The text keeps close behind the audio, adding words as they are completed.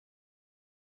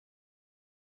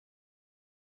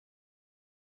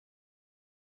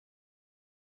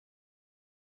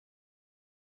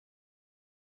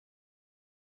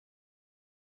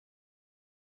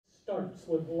starts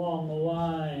with long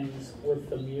lines with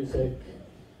the music.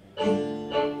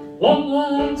 Long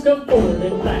lines go forward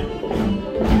and back.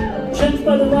 Chins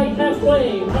by the right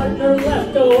halfway, partner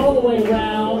left, go all the way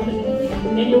round.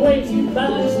 In your waves you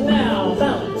balance now,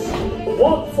 balance.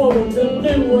 Walk forward to a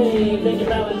new wave, then you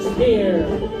balance here.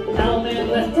 Cowman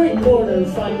left 3/4,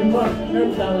 find your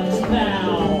partner, balance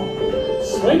now.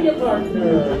 Swing your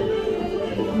partner.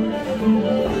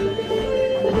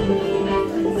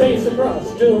 Face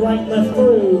across, do a right, left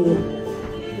through.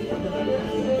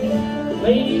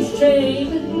 Ladies chain.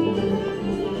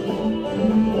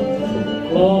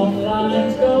 Long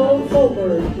lines go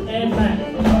forward and back.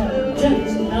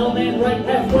 Gents, L-man right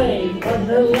halfway.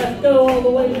 Partner left, go all the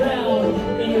way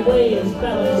round. In your waves,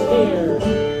 balance here.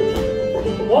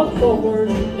 Walk forward,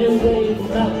 new wave,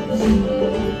 balance.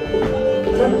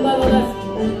 Turn by the left,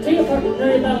 to your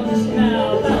partner, balance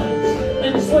now, balance.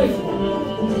 And swing.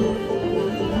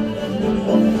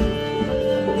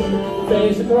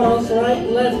 Face across, right,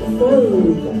 left,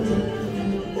 through.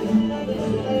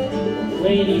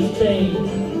 Ladies chain.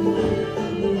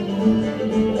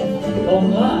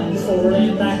 Long lines forward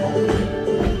and back.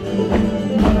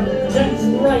 Gents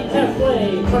right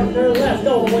halfway, partner left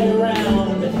all the way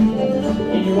around.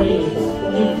 In your waves,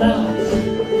 you balance.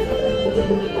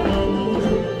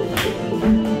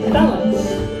 Balance.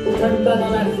 Turn by the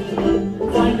left.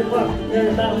 Find your partner,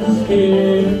 balance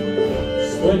here.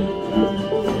 Swing.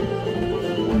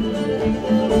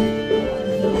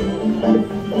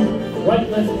 Right,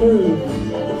 left through.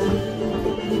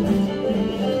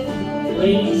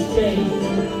 Ladies chain.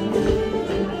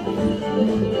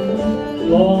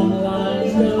 Long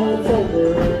lines go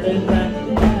forward and back.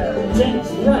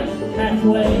 Gents right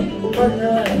halfway. Partner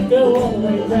left, go all the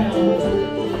way round.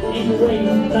 In your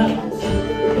wave, balance.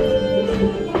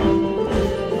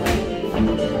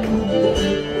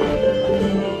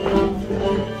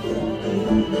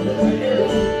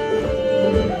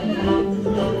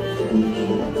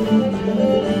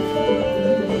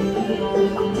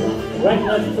 Right,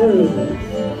 left through.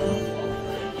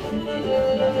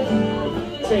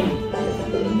 Chain.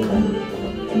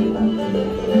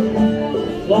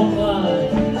 Long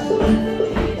lines.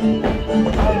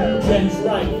 Gents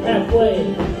right, halfway.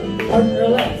 Partner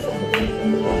left.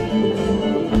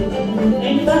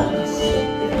 And balance.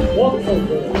 Walk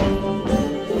forward.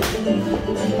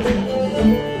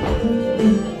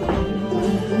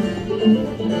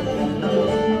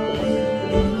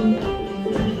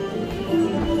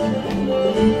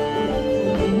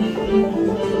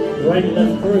 Right,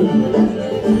 left through.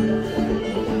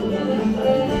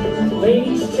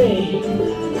 Ladies chain.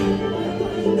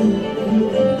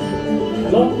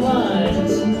 Long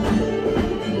lines.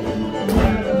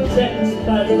 Gents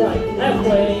by the right,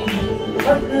 halfway.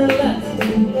 Partner left.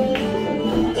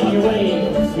 In your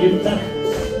waves, you balance.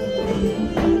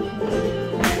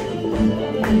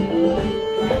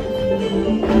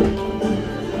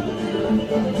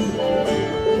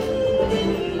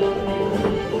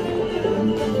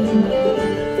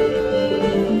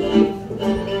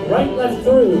 Right, left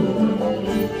through.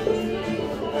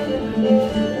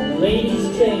 Ladies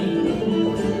chain.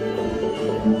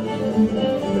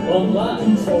 Long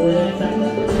lines forward and back.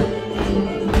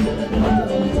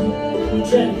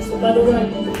 Gents by the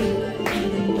right.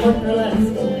 Partner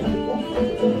left.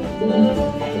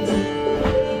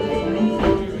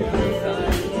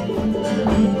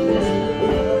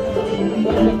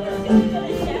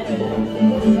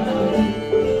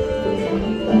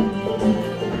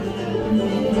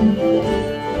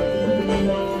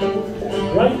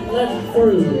 Right, left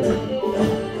through.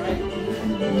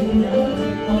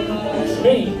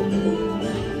 Chain.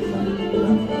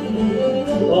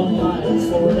 Long lines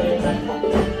forward and back.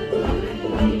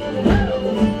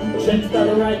 Gents by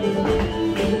the right.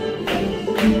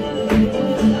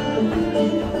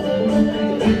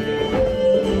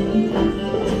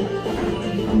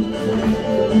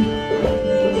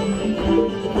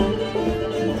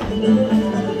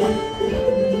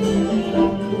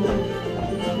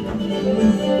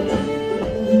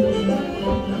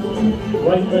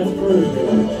 Right, left through.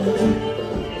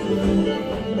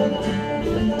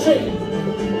 Chain.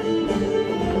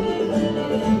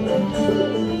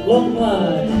 Long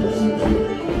lines.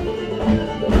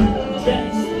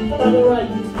 Gents by the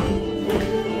right.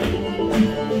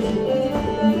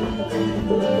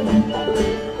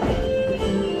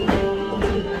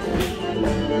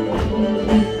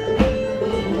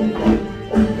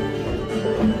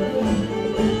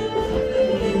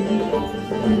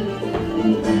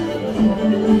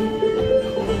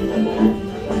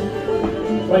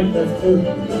 Right, left through.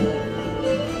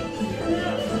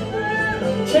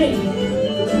 Chain.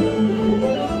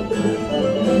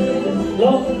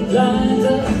 Lines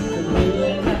up to middle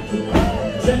and back,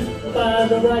 just by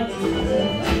the right.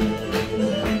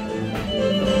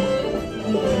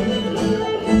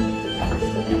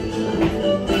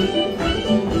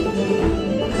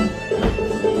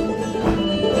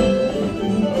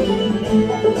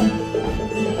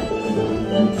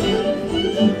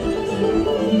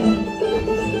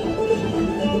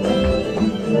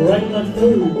 Right left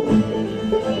through.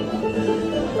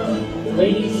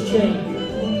 Ladies chain.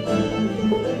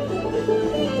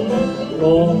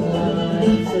 Long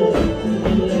lines of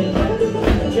middle and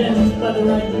back, just by the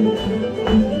right.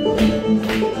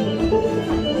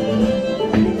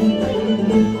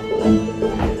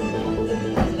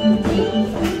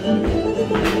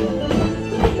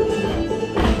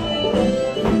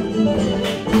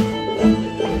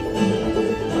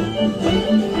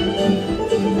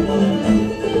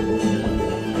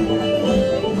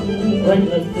 Right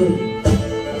left through.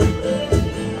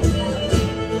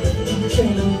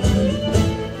 Chain.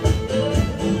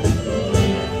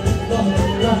 Long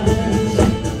lines.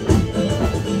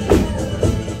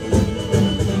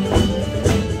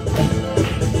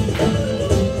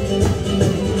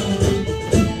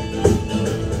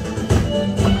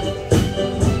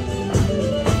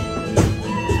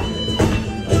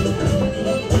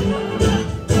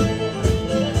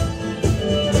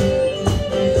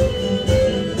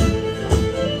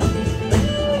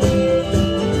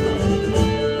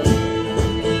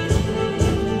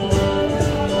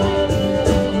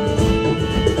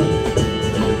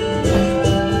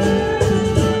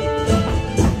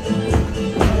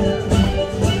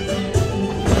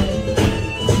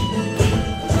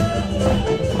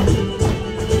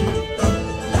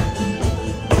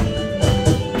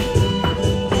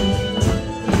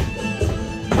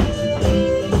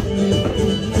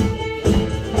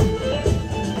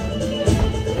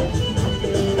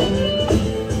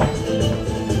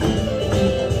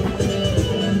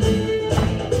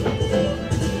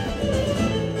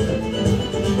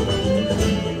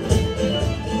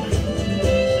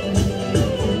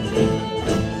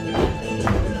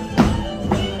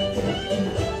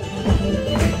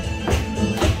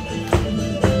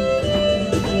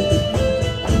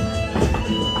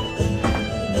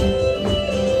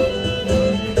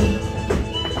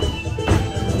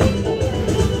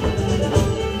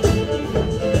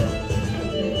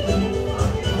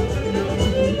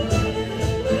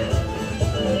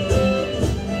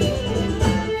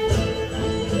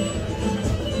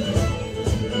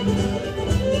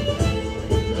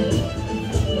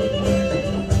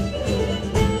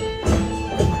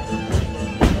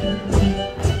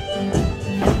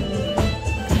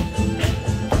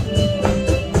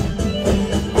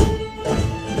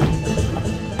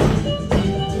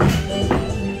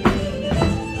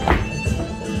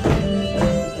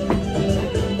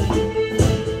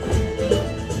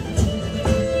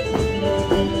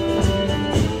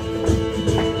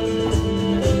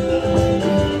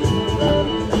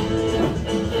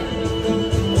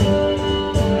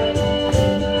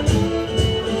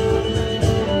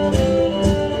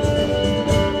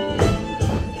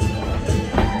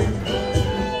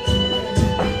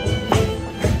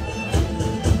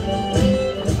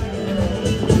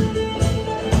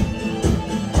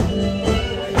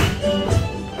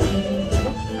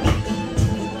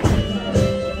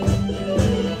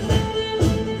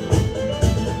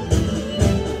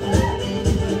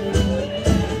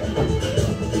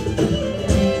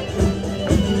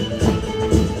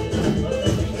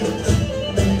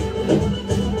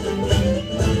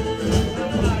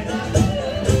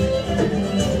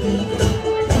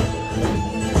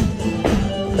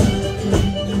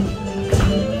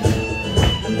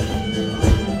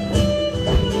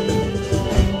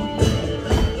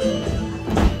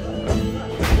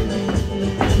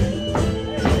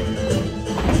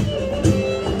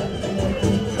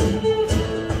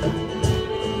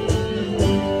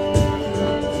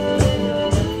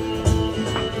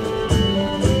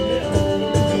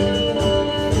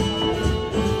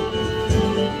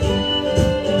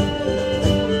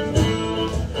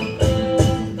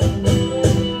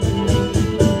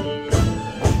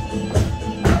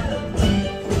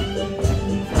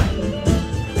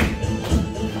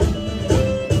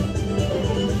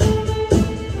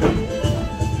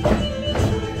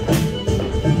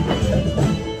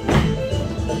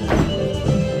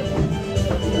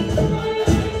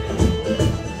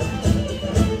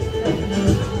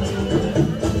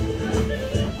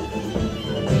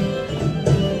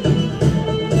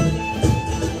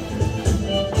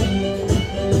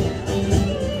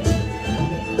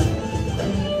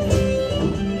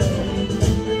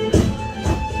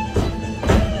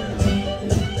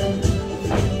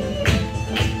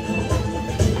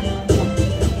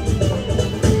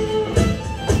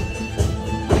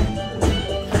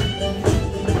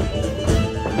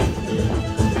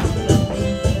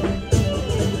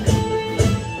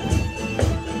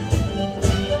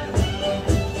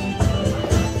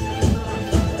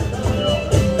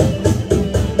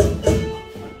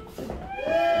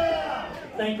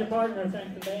 partner,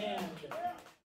 thank the band.